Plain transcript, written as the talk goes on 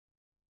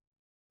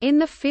In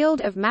the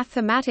field of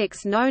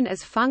mathematics known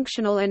as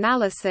functional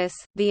analysis,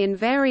 the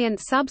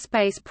invariant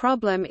subspace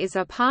problem is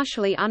a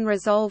partially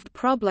unresolved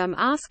problem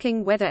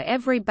asking whether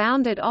every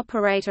bounded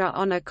operator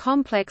on a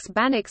complex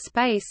Banach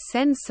space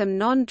sends some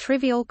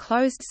non-trivial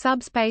closed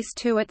subspace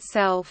to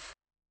itself.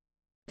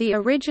 The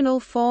original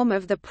form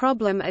of the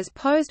problem as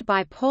posed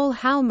by Paul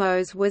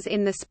Halmos was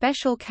in the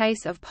special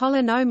case of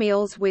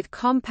polynomials with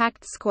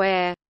compact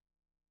square.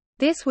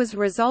 This was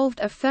resolved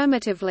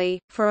affirmatively,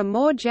 for a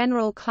more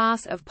general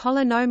class of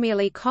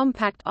polynomially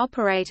compact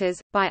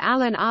operators, by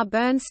Alan R.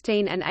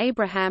 Bernstein and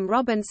Abraham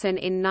Robinson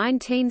in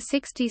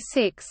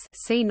 1966.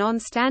 See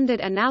Non-Standard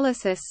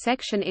Analysis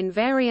section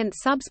Invariant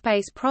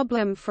subspace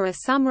problem for a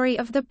summary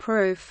of the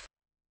proof.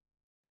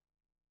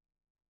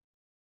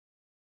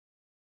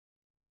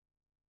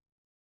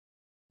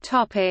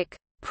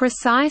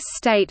 Precise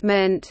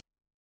statement.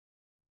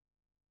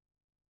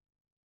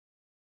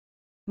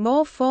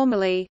 More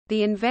formally,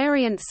 the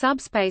invariant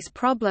subspace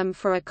problem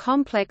for a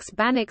complex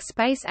Banach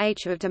space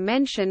H of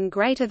dimension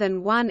greater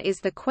than 1 is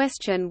the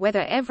question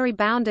whether every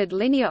bounded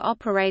linear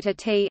operator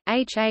T,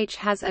 H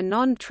has a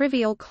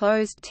non-trivial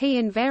closed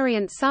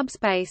T-invariant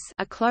subspace,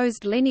 a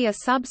closed linear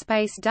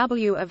subspace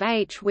W of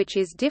H which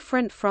is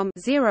different from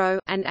 0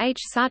 and H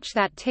such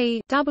that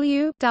T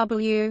W.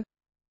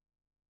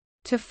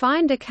 To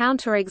find a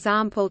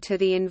counterexample to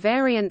the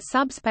invariant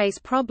subspace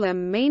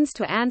problem means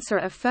to answer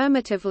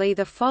affirmatively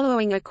the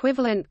following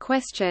equivalent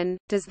question: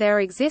 does there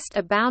exist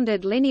a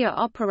bounded linear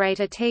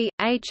operator T,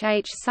 H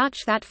such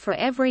that for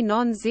every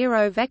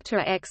non-zero vector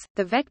x,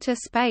 the vector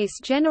space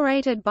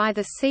generated by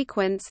the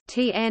sequence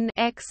Tn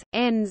x,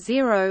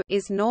 n0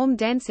 is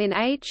norm-dense in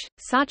H?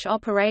 Such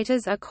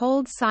operators are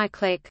called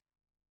cyclic.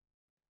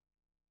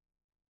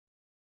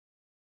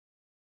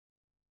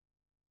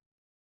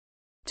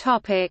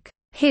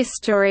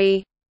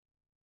 History.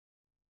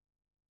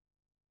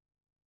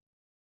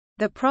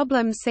 The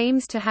problem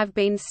seems to have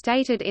been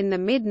stated in the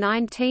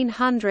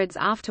mid-1900s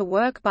after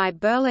work by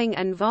Berling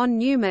and von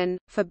Neumann.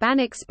 For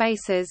Banach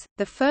spaces,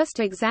 the first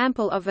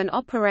example of an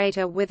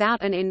operator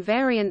without an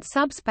invariant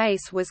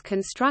subspace was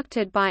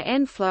constructed by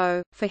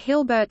Enflow. For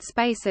Hilbert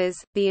spaces,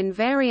 the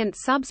invariant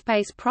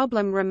subspace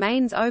problem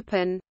remains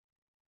open.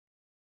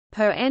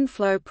 Per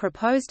Enflow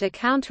proposed a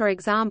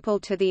counterexample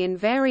to the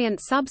invariant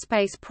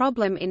subspace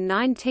problem in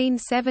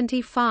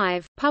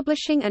 1975,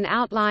 publishing an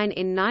outline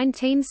in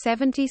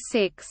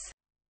 1976.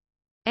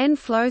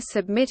 Enflow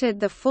submitted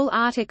the full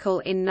article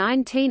in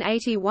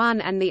 1981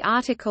 and the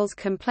article's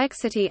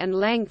complexity and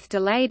length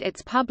delayed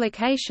its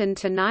publication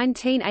to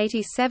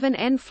 1987.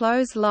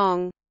 Enflow's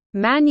long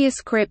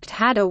manuscript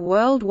had a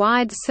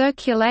worldwide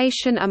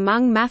circulation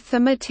among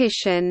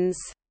mathematicians,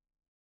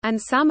 and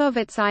some of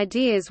its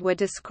ideas were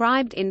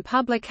described in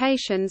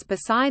publications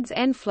besides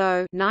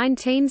Enflow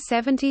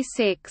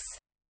 1976.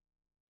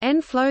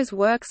 Enflow's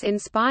works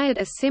inspired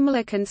a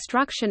similar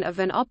construction of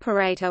an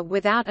operator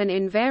without an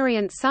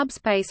invariant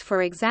subspace,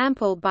 for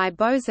example by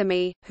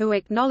Bozemi, who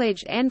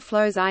acknowledged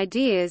Enflow's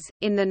ideas.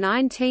 In the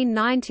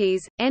 1990s,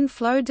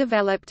 Enflow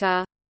developed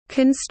a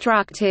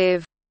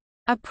constructive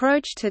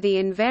approach to the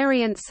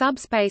invariant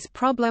subspace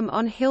problem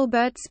on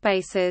Hilbert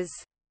spaces.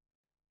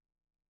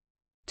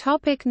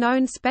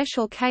 Known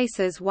special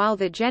cases. While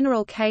the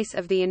general case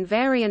of the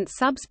invariant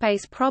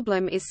subspace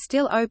problem is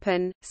still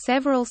open,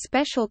 several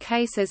special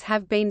cases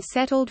have been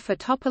settled for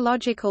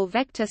topological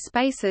vector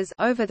spaces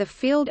over the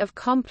field of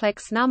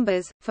complex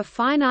numbers. For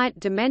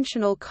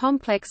finite-dimensional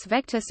complex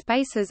vector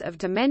spaces of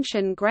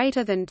dimension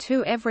greater than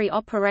 2, every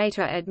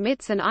operator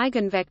admits an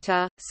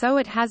eigenvector, so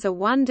it has a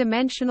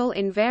one-dimensional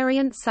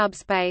invariant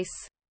subspace.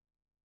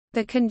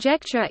 The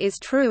conjecture is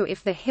true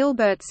if the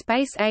Hilbert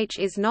space H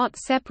is not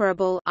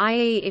separable,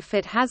 i.e. if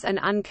it has an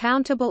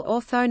uncountable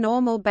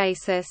orthonormal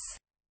basis.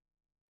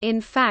 In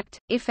fact,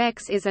 if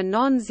X is a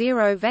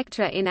non-zero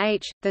vector in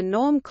H, the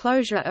norm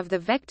closure of the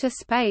vector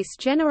space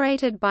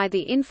generated by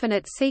the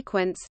infinite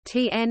sequence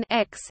Tn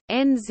x,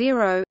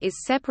 n0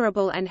 is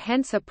separable and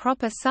hence a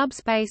proper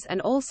subspace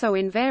and also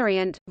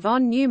invariant.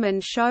 Von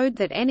Neumann showed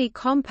that any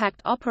compact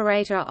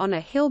operator on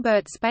a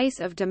Hilbert space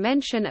of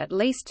dimension at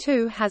least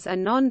 2 has a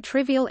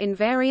non-trivial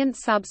invariant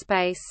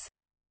subspace.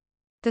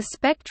 The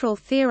spectral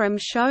theorem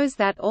shows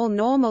that all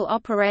normal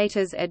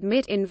operators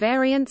admit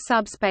invariant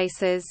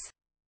subspaces.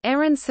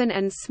 Aronson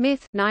and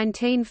Smith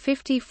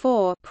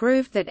 1954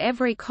 proved that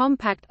every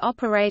compact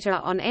operator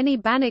on any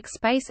Banach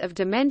space of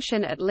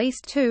dimension at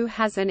least 2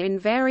 has an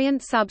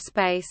invariant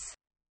subspace.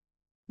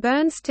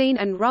 Bernstein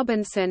and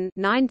Robinson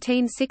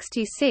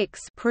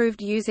 1966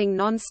 proved using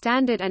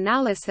non-standard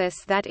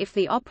analysis that if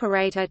the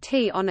operator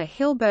T on a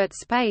Hilbert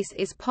space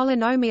is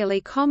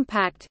polynomially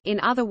compact, in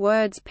other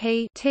words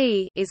P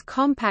T is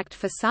compact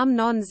for some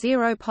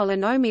non-zero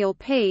polynomial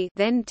P,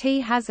 then T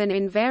has an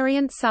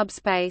invariant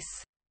subspace.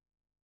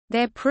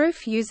 Their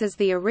proof uses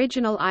the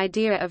original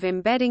idea of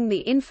embedding the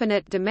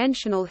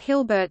infinite-dimensional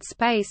Hilbert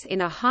space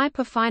in a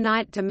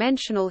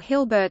hyperfinite-dimensional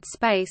Hilbert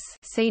space.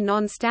 See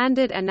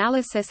non-standard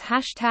analysis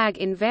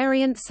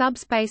 #invariant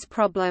subspace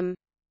problem.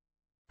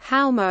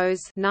 Halmos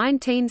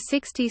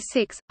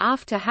 1966,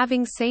 after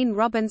having seen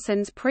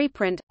Robinson's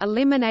preprint,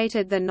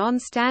 eliminated the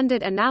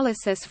non-standard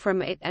analysis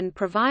from it and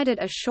provided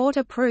a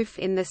shorter proof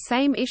in the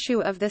same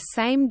issue of the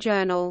same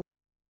journal.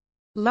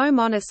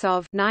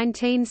 Lomonosov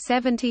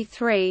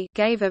 1973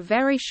 gave a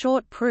very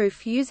short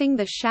proof using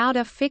the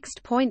Schauder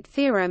fixed-point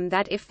theorem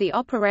that if the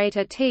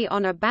operator T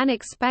on a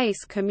Banach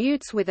space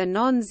commutes with a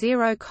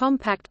non-zero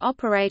compact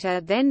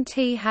operator, then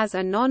T has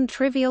a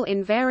non-trivial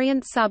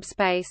invariant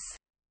subspace.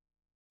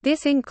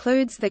 This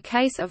includes the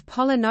case of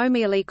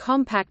polynomially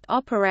compact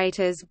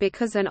operators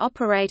because an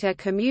operator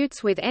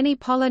commutes with any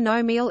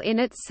polynomial in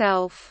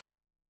itself.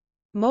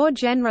 More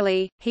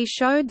generally, he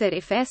showed that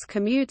if S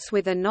commutes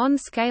with a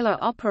non-scalar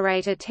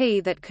operator T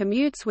that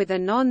commutes with a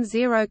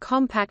non-zero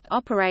compact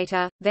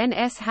operator, then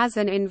S has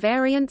an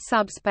invariant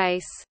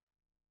subspace.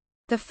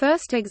 The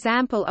first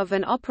example of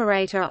an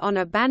operator on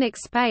a Banach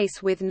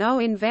space with no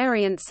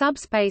invariant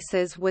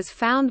subspaces was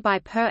found by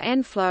Per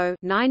Enflo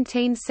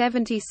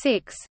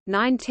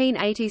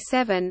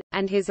 (1976–1987),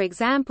 and his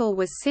example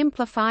was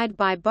simplified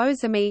by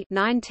Bozemi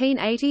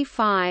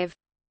 (1985).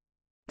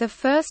 The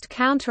first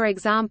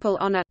counterexample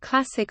on a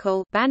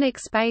classical Banach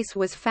space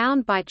was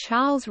found by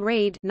Charles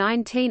Reid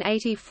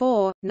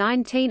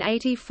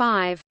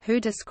 (1984–1985),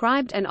 who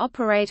described an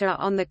operator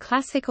on the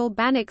classical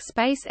Banach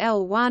space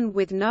L1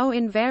 with no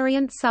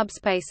invariant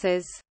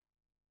subspaces.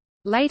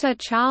 Later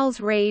Charles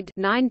Reid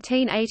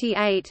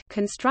 (1988)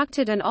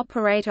 constructed an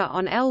operator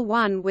on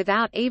L1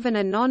 without even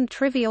a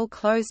non-trivial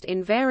closed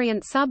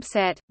invariant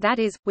subset, that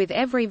is, with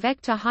every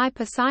vector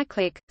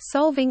hypercyclic,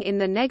 solving in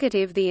the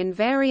negative the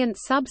invariant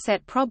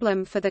subset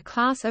problem for the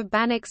class of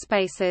Banach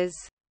spaces.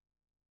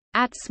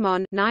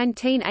 Atzmon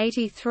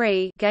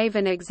 (1983) gave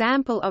an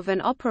example of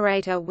an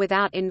operator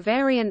without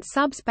invariant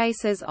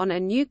subspaces on a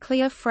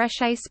nuclear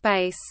Frechet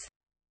space.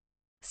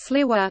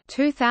 Sliwa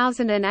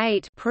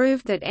 2008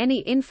 proved that any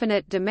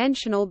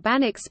infinite-dimensional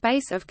Banach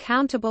space of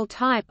countable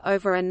type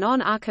over a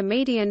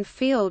non-Archimedean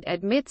field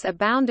admits a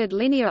bounded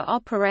linear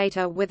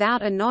operator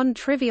without a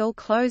non-trivial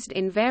closed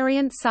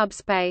invariant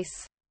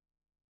subspace.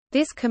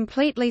 This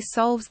completely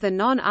solves the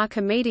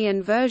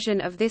non-Archimedean version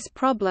of this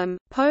problem,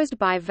 posed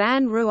by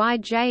Van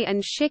Rooij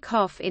and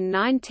Schickhoff in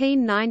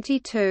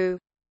 1992.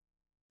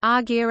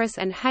 Argyris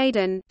and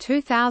Hayden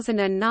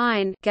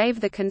 2009 gave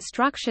the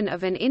construction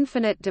of an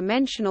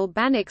infinite-dimensional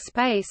Banach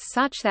space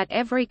such that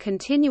every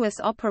continuous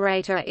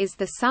operator is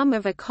the sum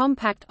of a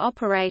compact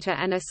operator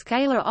and a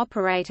scalar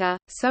operator,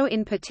 so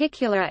in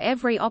particular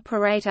every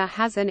operator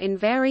has an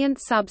invariant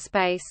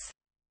subspace.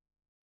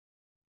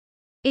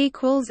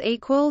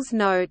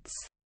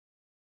 Notes